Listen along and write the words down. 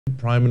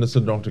Prime Minister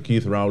Dr.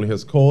 Keith Rowley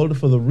has called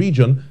for the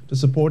region to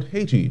support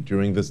Haiti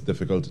during this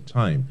difficult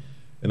time.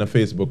 In a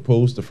Facebook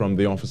post from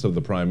the office of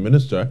the Prime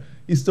Minister,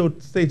 he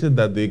stated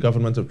that the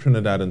government of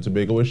Trinidad and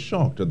Tobago is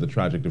shocked at the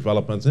tragic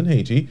developments in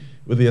Haiti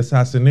with the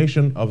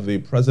assassination of the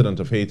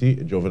President of Haiti,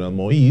 Jovenel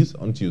Moïse,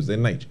 on Tuesday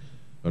night.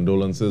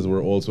 Condolences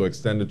were also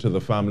extended to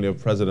the family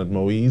of President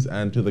Moïse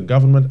and to the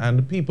government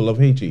and people of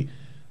Haiti.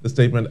 The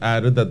statement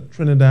added that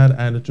Trinidad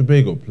and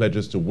Tobago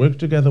pledges to work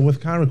together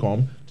with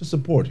CARICOM to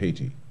support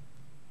Haiti.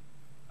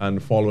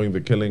 And following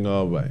the killing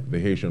of the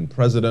Haitian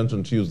president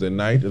on Tuesday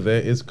night, there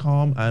is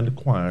calm and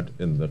quiet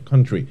in the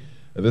country.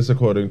 This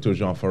according to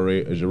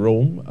Jean-Ferré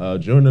Jerome, a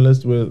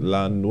journalist with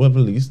La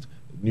Nouvelliste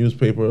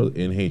newspaper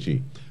in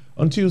Haiti.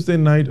 On Tuesday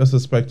night, a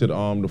suspected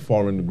armed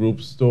foreign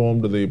group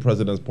stormed the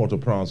president's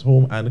Port-au-Prince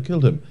home and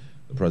killed him.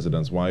 The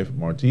president's wife,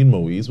 Martine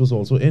Moïse, was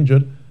also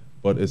injured,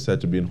 but is said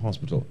to be in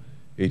hospital.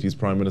 Haiti's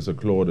Prime Minister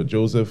Claude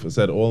Joseph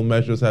said all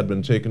measures had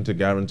been taken to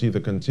guarantee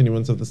the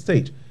continuance of the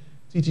state.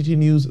 TTT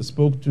News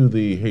spoke to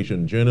the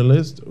Haitian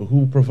journalist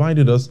who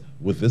provided us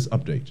with this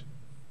update.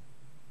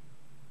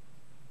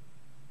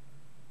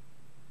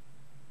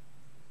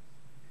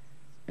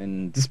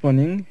 And this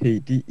morning,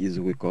 Haiti is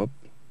wake up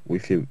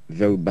with a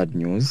very bad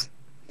news.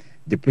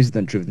 The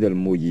President Jovenel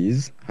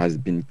Moïse has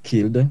been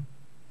killed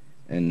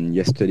and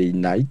yesterday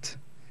night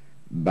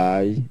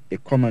by a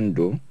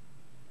commando,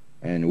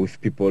 and with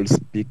people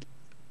speak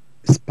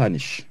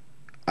Spanish,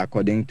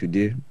 according to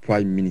the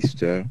Prime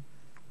Minister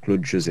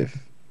Claude Joseph.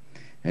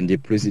 And the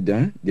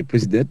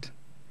president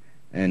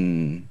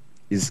and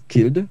is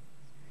killed.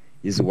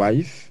 His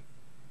wife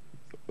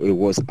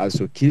was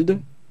also killed,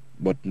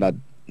 but not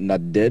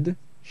dead.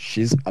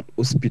 She's at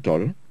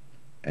hospital,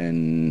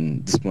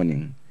 and this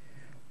morning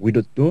we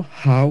don't know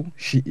how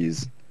she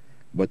is,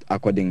 but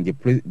according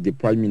to the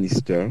Prime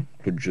Minister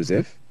Claude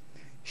Joseph,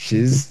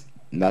 she's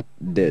not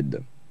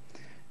dead.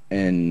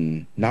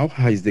 And now,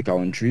 how is the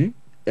country?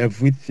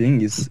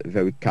 Everything is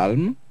very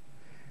calm,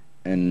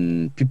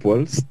 and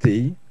people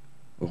stay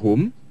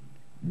home.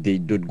 They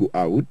don't go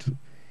out.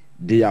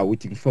 They are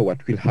waiting for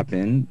what will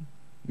happen,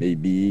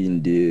 maybe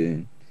in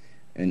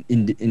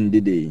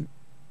the day.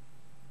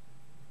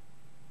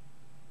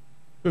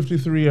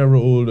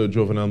 53-year-old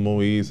Jovenel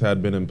Moïse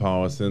had been in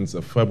power since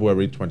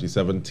February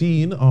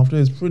 2017 after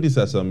his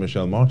predecessor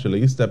Michel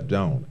Martelly stepped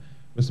down.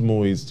 Mr.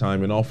 Moïse's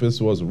time in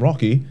office was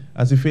rocky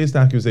as he faced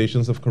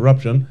accusations of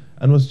corruption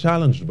and was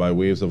challenged by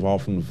waves of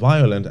often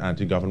violent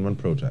anti-government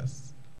protests.